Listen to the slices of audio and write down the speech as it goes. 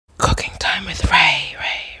Cooking time with Ray.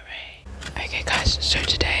 Okay guys, so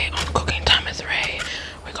today on Cooking Time with Ray,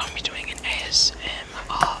 we're going to be doing an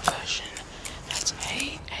ASMR version. That's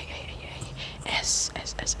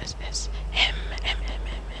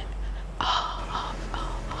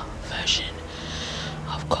A-S-S-S-S-M-M-M-M-M-R version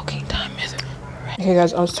of Cooking Time with Ray. Okay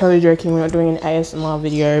guys, I was totally joking. We're not doing an ASMR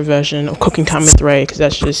video version of Cooking Time with Ray because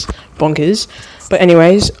that's just bonkers. But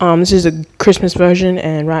anyways, this is a Christmas version,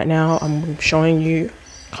 and right now I'm showing you,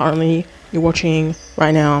 currently you're watching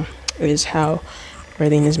right now, is how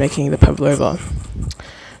Raylene is making the pavlova.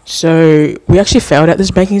 So we actually failed at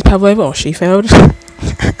this making pavlova, or she failed.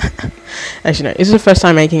 Actually no, this is the first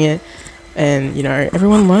time making it, and you know,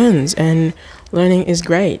 everyone learns, and learning is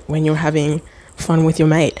great when you're having fun with your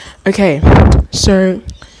mate. Okay, so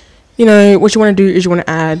you know what you want to do is you want to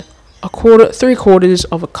add 3/4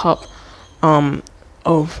 of a cup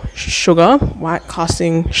of sugar, white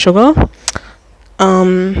casting sugar,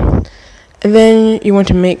 and then you want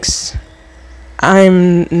to mix,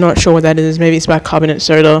 I'm not sure what that is, maybe it's bicarbonate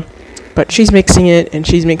soda, but she's mixing it and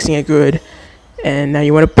she's mixing it good. And now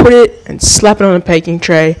you want to put it and slap it on a baking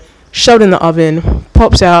tray, shove it in the oven,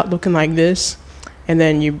 pops out looking like this, and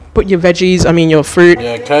then you put your veggies, your fruit.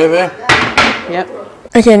 Yeah, okay there? Yep.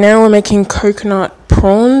 Okay, now we're making coconut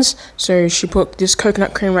prawns. So she put this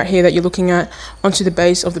coconut cream right here that you're looking at onto the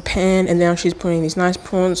base of the pan, and now she's putting these nice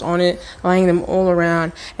prawns on it, laying them all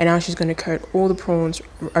around, and now she's going to coat all the prawns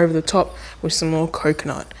over the top with some more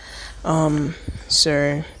coconut.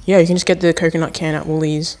 So yeah, you can just get the coconut can at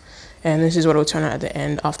Woolies, and this is what it will turn out at the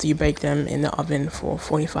end after you bake them in the oven for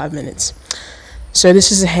 45 minutes. So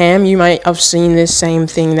this is a ham. You might have seen this same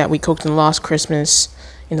thing that we cooked in last Christmas,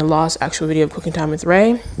 in the last actual video of Cooking Time with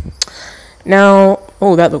Ray. Now,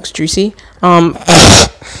 oh, that looks juicy. Now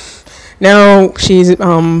she's,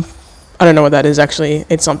 I don't know what that is actually.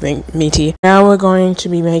 It's something meaty. Now we're going to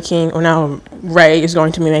be making, or now Ray is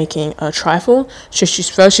going to be making a trifle. So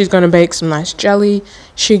she's going to bake some nice jelly.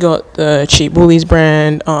 She got the cheap Woolies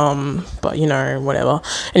brand, but you know, whatever.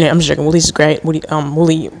 Anyway, I'm just joking. Woolies is great.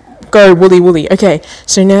 Woolly, go Woolly. Okay,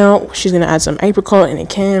 so now she's going to add some apricot in a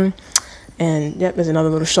can. And yep, there's another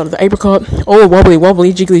little shot of the apricot. Oh, wobbly,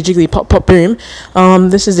 jiggly, pop, boom.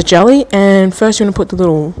 This is the jelly, and first you want to put the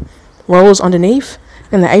little rolls underneath,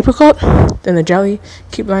 then the apricot, then the jelly.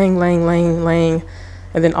 Keep laying, and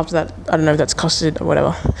then after that, I don't know if that's custard or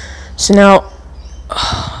whatever. So now,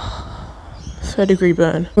 3rd-degree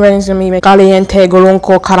burn. Raylene's gonna be making caliente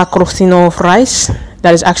golonco caracrocino rice.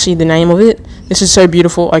 That is actually the name of it. This is so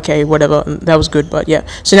beautiful. Okay, whatever, that was good, but yeah.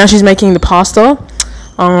 So now she's making the pasta.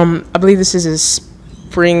 I believe this is a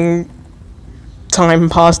springtime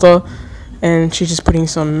pasta, and she's just putting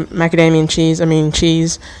some macadamia cheese.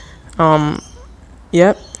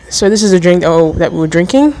 Yep. So this is a drink that we were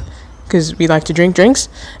drinking, because we like to drink drinks,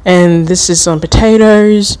 and this is some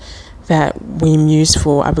potatoes that we used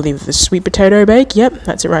for, I believe, the sweet potato bake. Yep,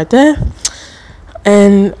 that's it right there.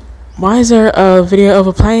 And why is there a video of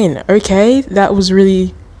a plane? Okay, that is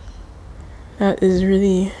really.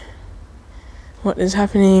 What is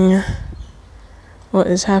happening?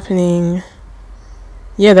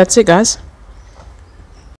 Yeah, that's it, guys.